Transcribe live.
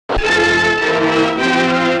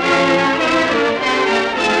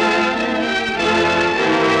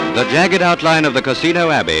jagged outline of the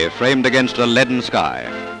Casino Abbey framed against a leaden sky.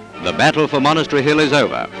 The battle for Monastery Hill is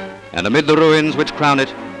over, and amid the ruins which crown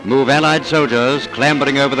it move Allied soldiers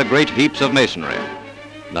clambering over the great heaps of masonry.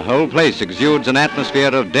 The whole place exudes an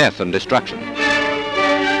atmosphere of death and destruction.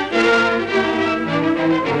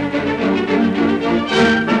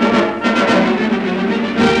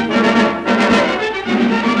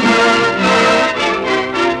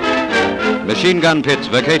 Machine gun pits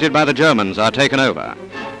vacated by the Germans are taken over.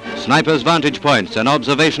 Snipers' vantage points and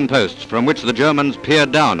observation posts from which the Germans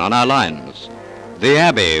peered down on our lines. The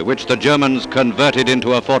Abbey, which the Germans converted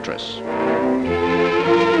into a fortress.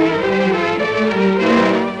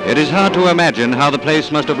 It is hard to imagine how the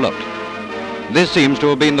place must have looked. This seems to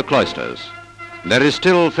have been the cloisters. There is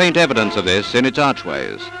still faint evidence of this in its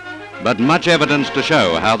archways, but much evidence to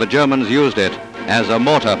show how the Germans used it as a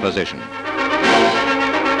mortar position.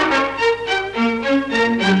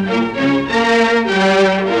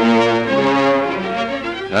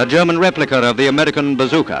 A German replica of the American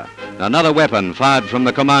bazooka, another weapon fired from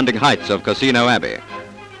the commanding heights of Casino Abbey.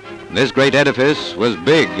 This great edifice was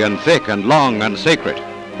big and thick and long and sacred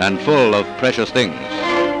and full of precious things.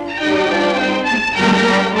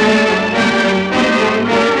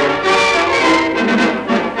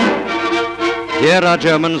 Here are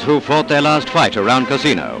Germans who fought their last fight around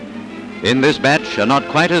Casino. In this batch are not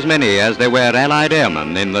quite as many as there were Allied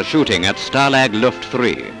airmen in the shooting at Stalag Luft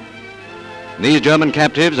 3. These German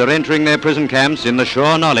captives are entering their prison camps in the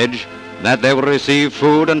sure knowledge that they will receive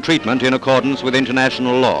food and treatment in accordance with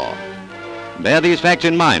international law. Bear these facts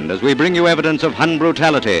in mind as we bring you evidence of Hun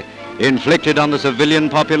brutality inflicted on the civilian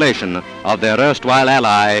population of their erstwhile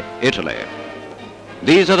ally, Italy.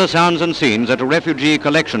 These are the sounds and scenes at a refugee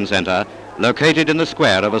collection center located in the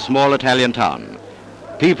square of a small Italian town.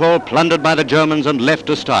 People plundered by the Germans and left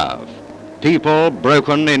to starve. People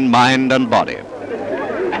broken in mind and body.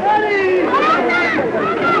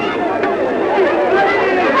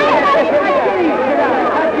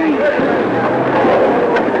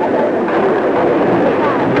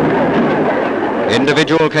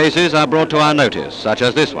 Individual cases are brought to our notice, such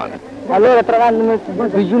as this one. Allora, trovandomi il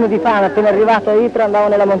digiuno di fame, appena arrivato a Ypres andavo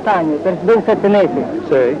nella montagna per ben 7 mesi,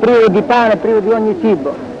 sì. Privo di pane, privo di ogni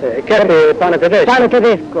cibo. Che era pane tedesco? Pane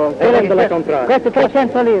tedesco. Quando l'hai comprato? Questo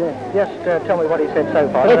 300 lire. Just tell me what he said so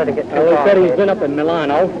far. He said he's been up in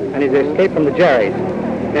Milano and he's escaped from the Jerry's.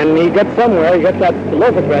 And he got somewhere, he got that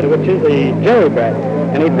loaf of bread, which is the Jerry bread,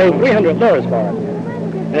 and he paid 300 liras for it.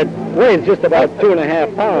 It weighs just about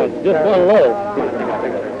 2.5 pounds, just one loaf.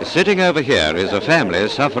 Sitting over here is a family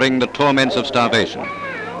suffering the torments of starvation.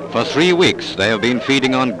 For 3 weeks they have been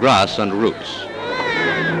feeding on grass and roots.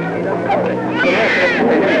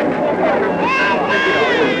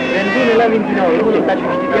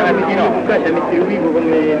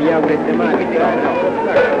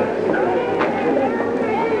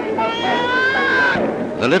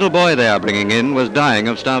 The little boy they are bringing in was dying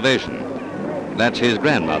of starvation. That's his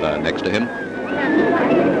grandmother next to him.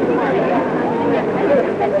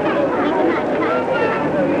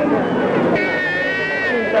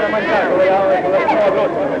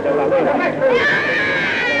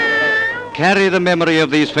 Carry the memory of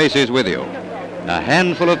these faces with you. A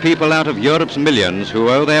handful of people out of Europe's millions who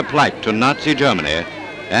owe their plight to Nazi Germany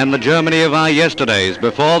and the Germany of our yesterdays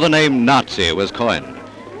before the name Nazi was coined.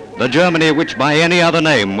 The Germany which by any other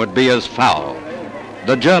name would be as foul.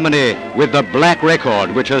 The Germany with the black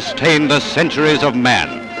record which has stained the centuries of man.